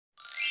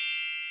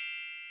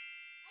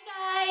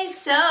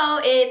So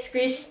it's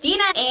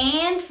Christina,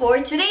 and for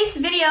today's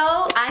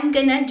video I'm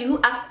gonna do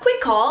a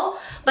quick haul,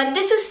 but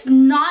this is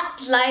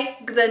not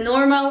like the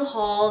normal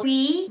haul.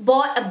 We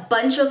bought a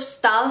bunch of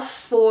stuff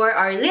for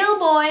our little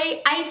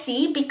boy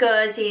Icey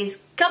because he's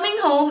coming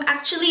home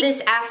actually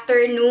this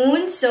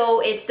afternoon. So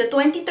it's the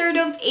 23rd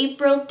of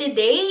April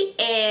today,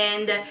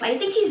 and I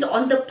think he's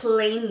on the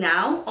plane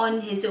now.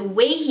 On his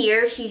way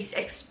here, he's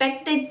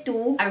expected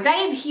to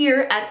arrive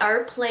here at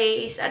our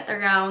place at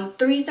around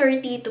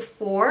 3:30 to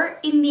 4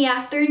 in the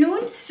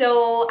afternoon.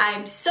 So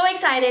I'm so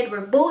excited.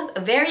 We're both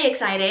very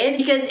excited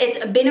because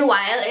it's been a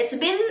while. It's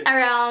been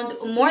around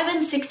more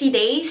than 60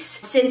 days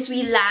since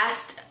we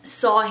last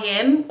saw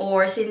him,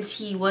 or since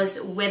he was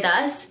with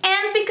us,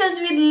 and because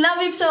we love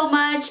him so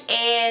much,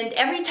 and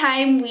every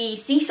time we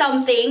see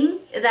something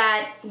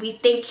that we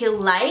think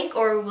he'll like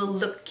or will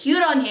look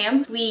cute on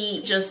him,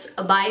 we just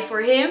buy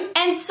for him.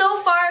 And so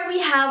far we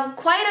have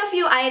quite a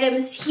few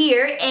items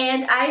here,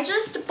 and I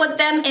just put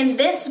them in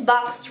this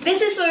box.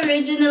 This is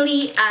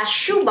originally a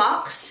shoe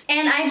box,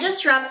 and I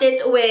just wrapped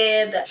it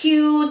with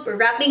cute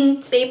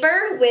wrapping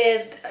paper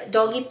with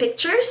doggy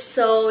pictures.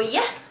 So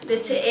yeah,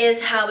 this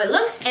is how it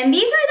looks, and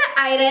these are the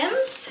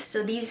items.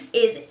 So this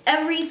is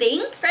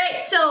everything.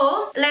 Right,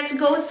 so let's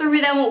go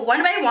through them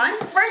one by one.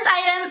 First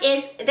item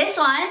is this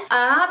one.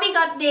 Hubby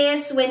got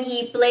this when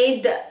he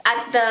played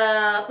at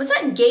the, was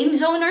that Game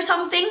Zone or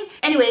something?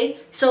 Anyway,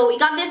 so we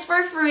got this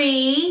for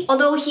free,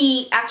 although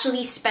he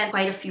actually spent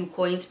quite a few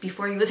coins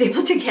before he was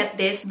able to get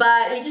this,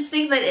 but we just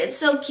think that it's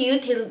so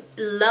cute. He'll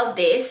love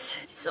this.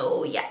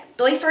 So yeah,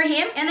 toy for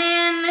him. And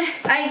then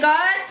I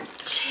got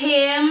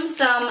him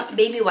some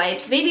baby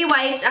wipes. Baby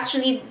wipes,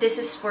 actually this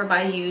is for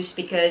my use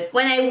because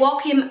when I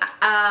walk him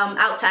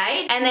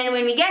outside, and then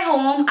when we get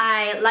home,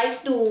 I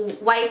like to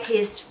wipe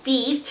his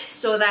feet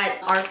so that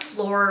our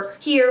floor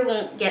here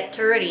won't get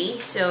dirty.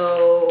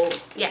 So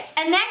yeah.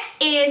 And next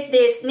is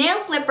this nail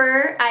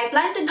clipper. I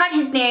plan to cut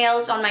his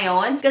nails on my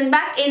own because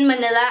back in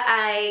Manila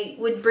I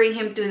would bring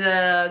him to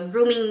the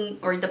grooming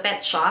or the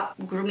pet shop,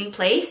 grooming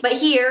place, but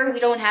here we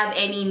don't have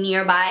any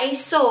nearby,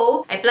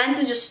 so I plan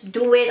to just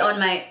do it on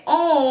my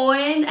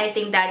own. I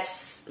think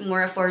that's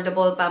more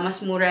affordable pa,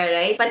 mas mura,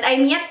 right? But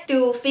I'm yet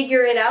to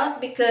figure it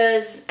out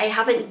because I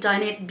haven't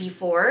done it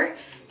before.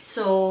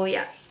 So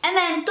yeah. And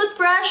then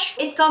toothbrush,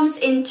 it comes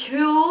in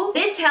two.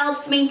 This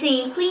helps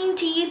maintain clean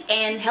teeth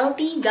and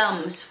healthy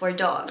gums for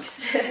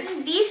dogs.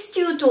 These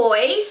two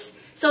toys.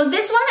 So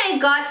this one I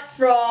got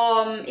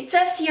from, it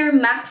says here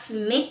Max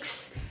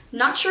Mix.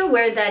 Not sure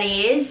where that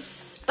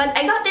is, but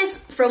I got this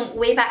from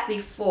way back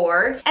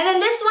before. And then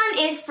this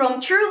one is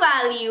from True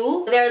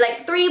Value. They're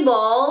like 3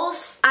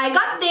 balls. I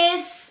got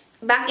this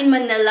back in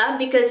Manila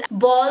because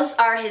balls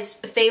are his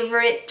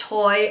favorite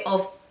toy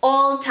of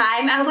all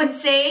time, I would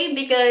say,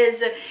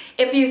 because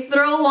if you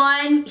throw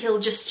one, he'll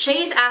just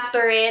chase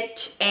after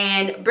it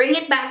and bring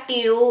it back to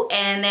you,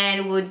 and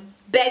then would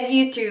beg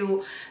you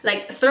to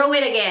like throw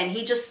it again.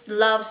 He just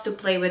loves to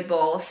play with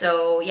balls.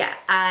 So yeah,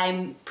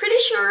 I'm pretty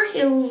sure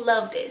he'll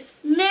love this.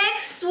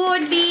 Next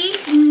would be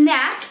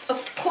snacks.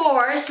 Of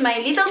course, my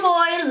little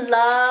boy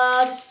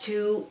loves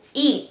to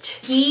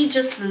eat. He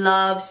just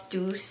loves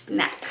to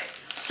snack.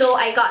 So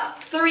I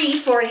got 3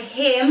 for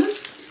him.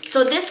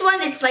 So this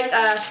one, it's like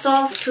a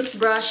soft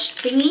toothbrush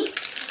thingy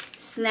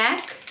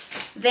snack.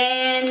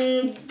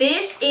 Then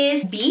this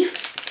is beef.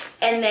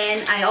 And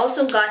then I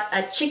also got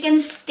a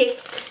chicken stick.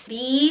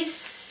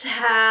 These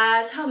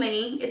has how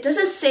many? It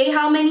doesn't say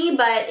how many,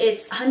 but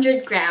it's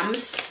 100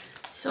 grams.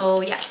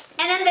 So yeah.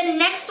 And then the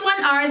next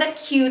one are the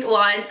cute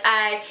ones.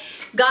 I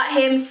got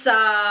him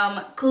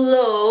some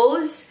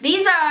clothes.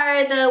 These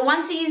are the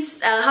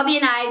onesies hubby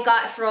and I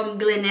got from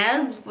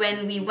Glenelg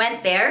when we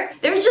went there.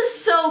 They're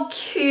just so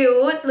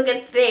cute. Look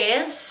at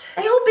this.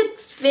 I hope it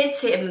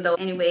fits him though.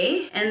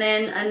 Anyway, and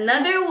then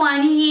another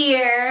one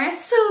here.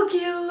 So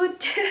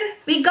cute.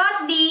 We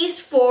got these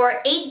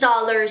for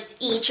 $8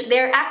 each.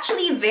 They're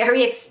actually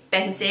very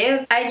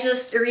expensive. I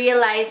just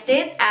realized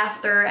it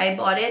after I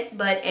bought it,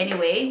 but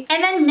anyway.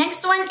 And then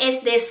next one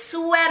is this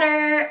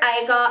sweater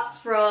I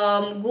got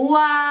from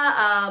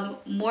Gua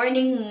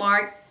Morning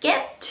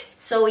Market.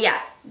 So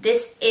yeah,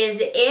 this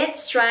is it.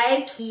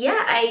 Stripes.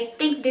 Yeah, I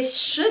think this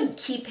should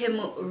keep him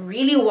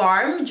really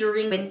warm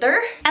during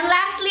winter. And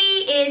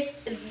lastly is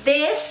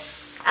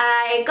this.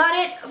 I got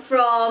it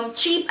from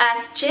Cheap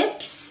as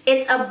Chips.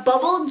 It's a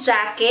bubble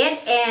jacket,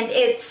 and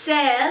it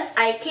says,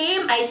 I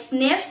came, I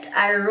sniffed,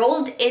 I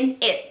rolled in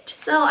it.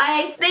 So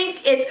I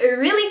think it's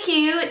really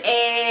cute,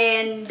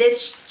 and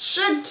this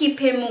should keep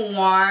him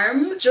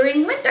warm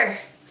during winter.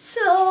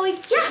 So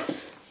yeah.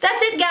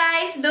 That's it,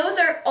 guys. Those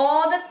are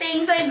all the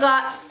things I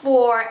got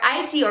for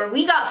Icey, or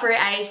we got for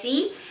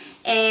Icey.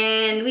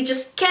 And we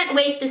just can't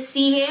wait to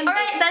see him.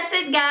 Alright, that's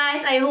it,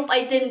 guys. I hope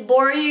I didn't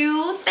bore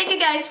you. Thank you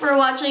guys for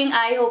watching.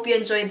 I hope you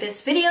enjoyed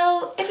this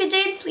video. If you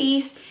did,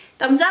 please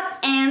thumbs up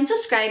and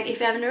subscribe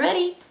if you haven't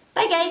already.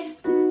 Bye,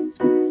 guys.